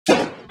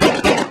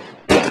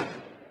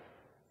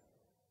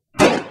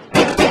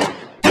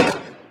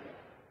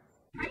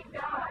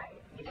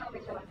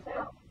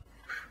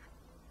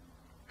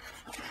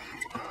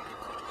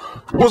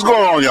What's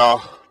going on,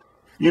 y'all?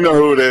 You know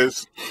who it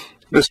is.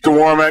 Mr.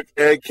 Warmack,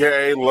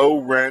 a.k.a. Low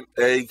Rent,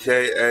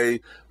 a.k.a.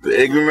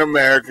 The Ignorant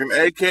American,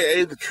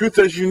 a.k.a. The Truth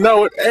As You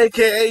Know It,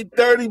 a.k.a.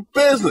 Dirty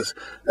Business,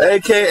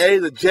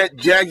 a.k.a. The Jet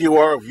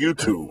Jaguar of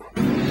YouTube.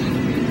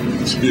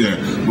 Yeah,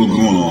 what's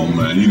going on,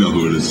 man? You know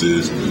who this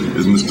is.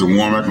 It's Mr.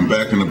 Warmack. I'm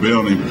back in the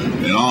building.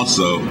 And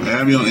also,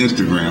 add me on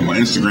Instagram. My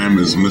Instagram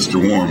is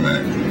Mr.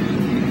 Warmack.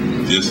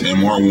 Just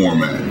M.R.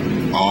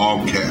 Warmack.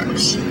 All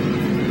caps.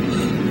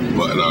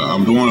 But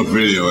I'm doing a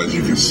video, as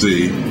you can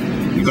see.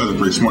 You guys are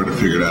pretty smart to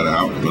figure that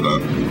out. But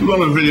I'm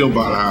doing a video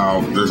about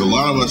how there's a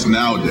lot of us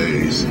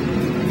nowadays,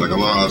 like a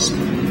lot of us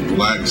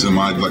blacks and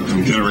like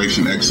from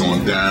Generation X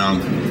on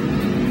down.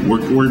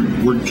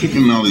 We're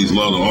kicking all these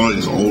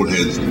old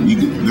heads.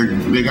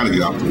 They got to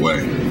get out the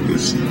way.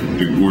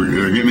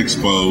 They're getting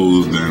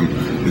exposed, and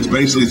it's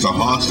a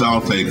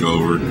hostile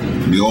takeover.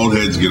 And the old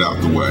heads get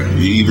out the way.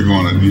 You either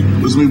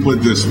let me put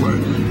it this way: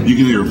 you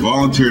can either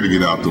volunteer to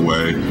get out the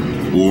way,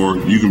 or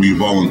you can be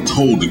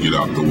voluntold to get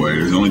out the way.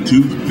 There's only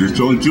two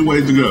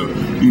ways to go.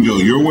 You can go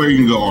your way, or you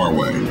can go our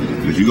way.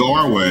 And if you go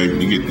our way,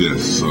 you get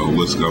this. So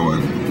let's go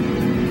in.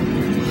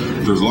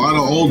 There's a lot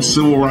of old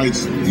civil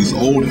rights, these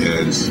old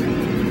heads,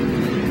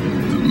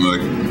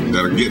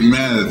 that are getting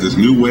mad at this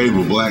new wave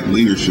of black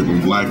leadership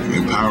and black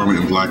empowerment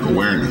and black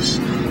awareness.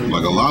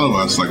 Like a lot of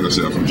us, like I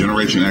said, from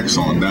Generation X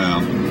on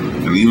down,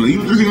 and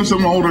even there's even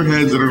some older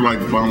heads that are like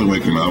finally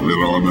waking up.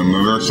 And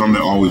there are some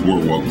that always were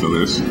woke to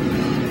this.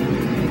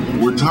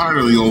 We're tired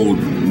of the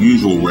old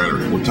usual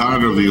rhetoric. We're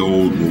tired of the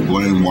old, well,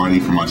 blame Whitey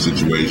for my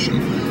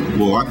situation.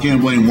 Well, I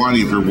can't blame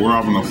Whitey if we're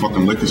off in a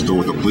fucking liquor store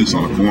with the police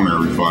on the corner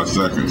every 5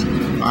 seconds.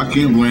 I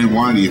can't blame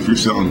Whitey if you're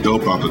selling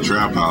dope out the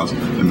trap house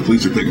and the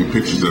police are taking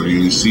pictures of you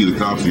and you see the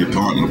cops and you're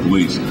taunting the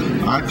police.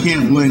 I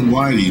can't blame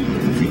Whitey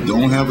if you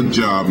don't have a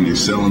job and you're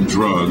selling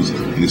drugs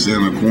and you're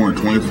sitting in the corner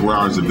 24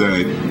 hours a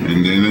day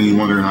and then you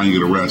wonder how you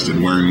get arrested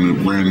wearing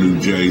brand new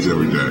J's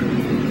every day.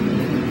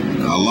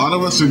 A lot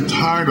of us are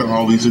tired of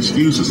all these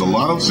excuses. A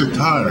lot of us are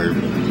tired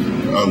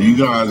of you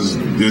guys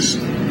just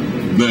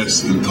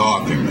mess and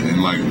talking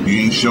and like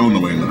you ain't showing the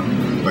way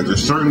nothing. Like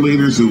there's certain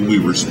leaders who we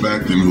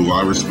respect and who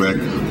I respect,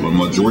 but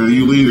majority of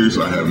you leaders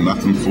I have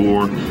nothing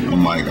for.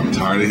 I'm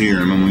tired of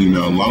hearing them.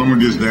 A lot of them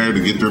are just there to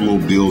get their little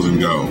deals and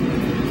go.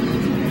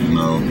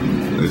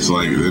 It's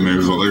like, and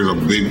there's a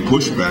big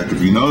pushback.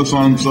 If you notice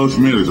on social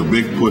media, there's a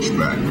big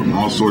pushback from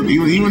all sorts.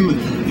 Even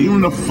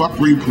the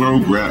fuckery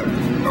pro-black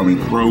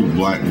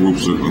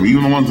groups,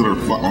 even the ones that are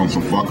on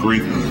some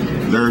fuckery,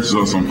 there's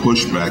some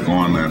pushback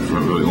on that for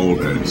the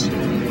old heads.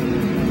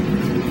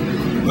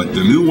 Like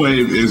the new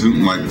wave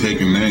isn't like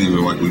taking names,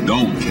 or like we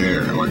don't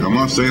care. Like I'm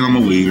not saying I'm a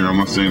leader, I'm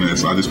not saying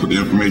this. I just put the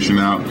information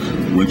out.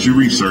 Once you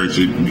research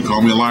it, you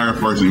call me a liar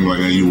first, and you're like,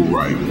 hey, you were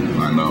right.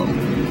 I know.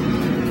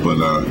 But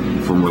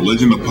from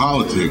religion to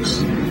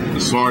politics,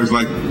 as far as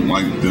like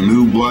the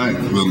new black,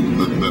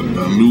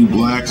 the new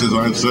blacks, as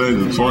I'd say,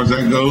 as far as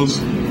that goes,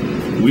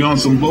 we on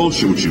some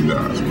bullshit with you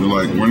guys.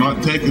 We're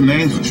not taking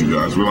names with you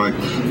guys. We're like,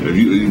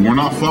 we're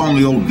not following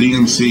the old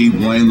DNC,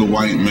 blame the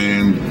white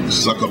man,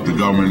 suck up the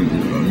government,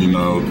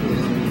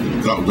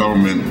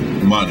 government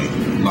money.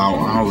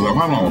 Now, how do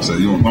I say?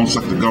 Don't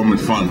suck the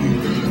government funding.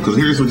 Because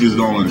here's what you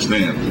don't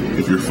understand.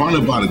 If you're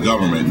funded by the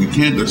government, you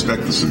can't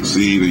expect to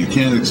succeed, or you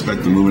can't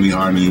expect to move any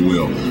higher than you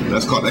will.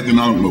 That's called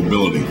economic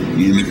mobility. And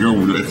if you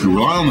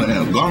rely on the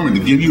government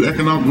to give you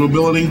economic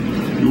mobility,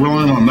 you're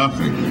relying on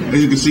nothing.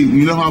 As you can see,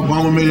 you know how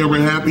Obama made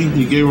everybody happy?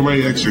 He gave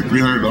everybody extra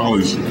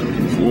 $300.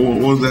 What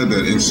was that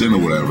incentive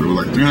or whatever? It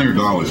was like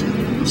 $300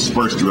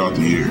 dispersed throughout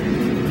the year.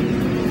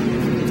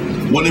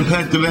 What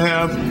impact did it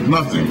have?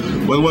 Nothing.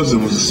 What it was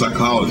the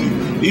psychology.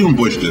 Even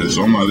Bush did it,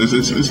 so I'm not,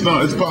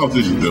 it's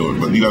politicians do it,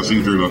 but you gotta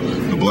see through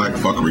the black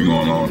fuckery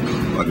going on.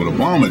 Like what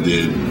Obama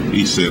did,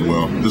 he said,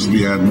 well, this will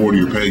be add more to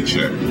your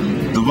paycheck.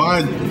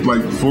 Divide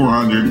like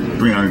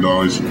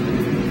 $300,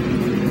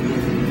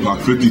 about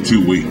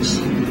 52 weeks.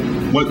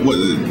 What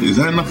is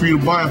that enough for you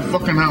to buy a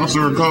fucking house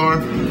or a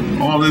car?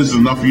 All this is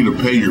enough for you to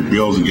pay your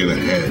bills and get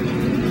ahead.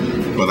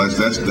 But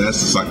that's the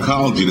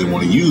psychology they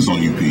want to use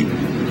on you people.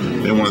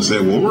 They want to say,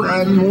 well, we're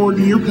adding more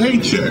to your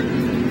paycheck.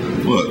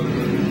 Look,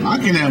 I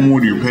can add more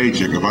to your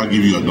paycheck if I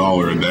give you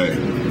 $1 a day.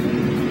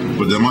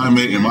 But am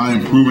I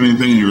improving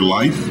anything in your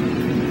life?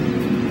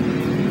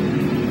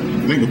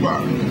 Think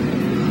about it.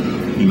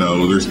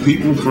 There's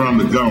people from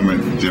the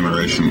government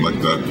generation, like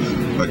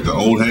the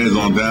old heads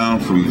on down,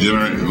 from the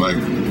generation, from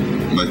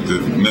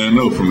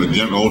the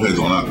old heads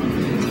on up.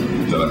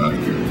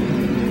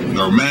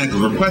 Are mad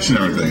because we're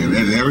questioning everything,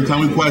 and every time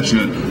we question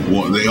it,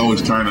 well, they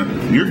always turn to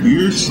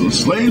your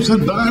slaves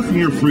have died for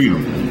your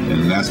freedom,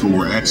 and that's what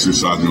we're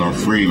exercising, our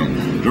freedom.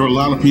 There are a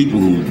lot of people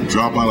who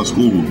drop out of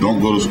school, who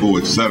don't go to school,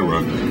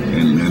 etc.,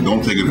 and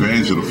don't take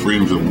advantage of the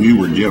freedoms that we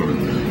were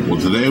given. Well,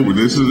 today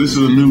this is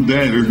a new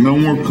day. There's no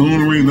more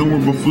coonery, no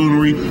more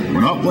buffoonery.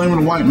 We're not blaming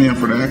the white man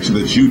for the action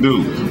that you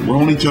do. We're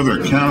holding each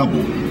other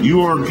accountable.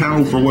 You are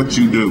accountable for what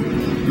you do.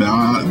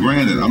 Now,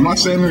 granted, I'm not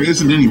saying there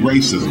isn't any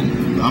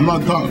racism. I'm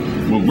not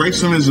talking. Well,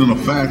 racism isn't a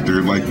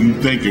factor like you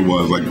think it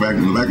was. Like back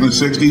in the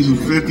 60s and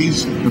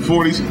 50s and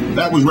 40s,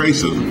 that was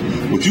racism.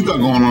 What you got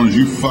going on is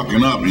you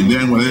fucking up, and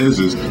then what it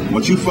is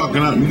what you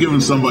fucking up. You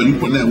giving somebody, you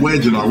putting that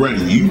wedge in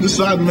already. You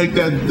decide to make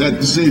that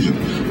decision,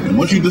 and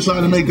once you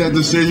decide to make that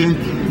decision,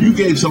 you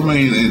gave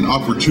somebody an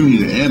opportunity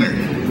to enter.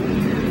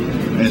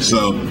 And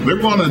so they're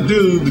going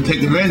to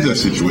take advantage of that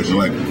situation.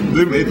 Like,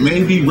 it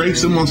may be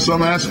racism on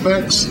some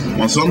aspects,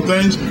 on some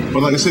things,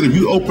 but like I said, if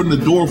you open the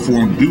door for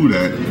them to do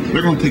that,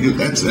 they're going to take it.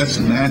 That's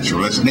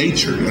natural. That's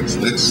nature.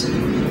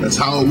 That's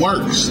how it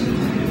works.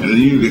 And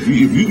then if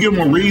you give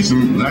them a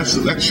reason,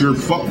 that's your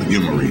fault to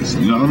give them a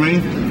reason. You know what I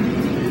mean?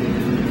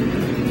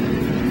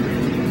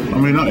 I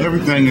mean, not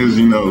everything is,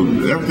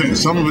 everything.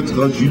 Some of it's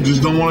because you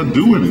just don't want to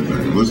do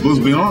anything. Let's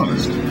be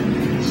honest.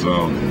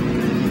 So.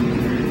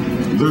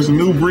 There's a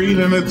new breed,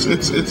 and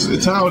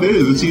it's how it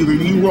is. It's either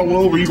you roll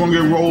over, you're gonna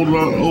get rolled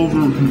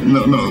over.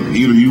 No.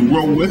 Either you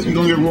roll with, you're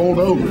gonna get rolled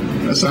over.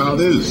 That's how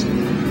it is.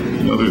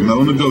 There's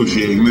no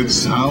negotiating.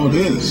 It's how it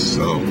is.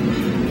 So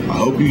I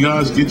hope you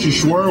guys get your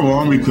swerve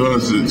on,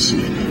 because it's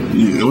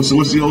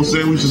what's the old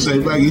saying we should say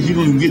back? If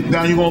you're gonna get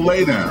down, you're gonna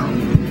lay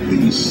down.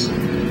 Peace.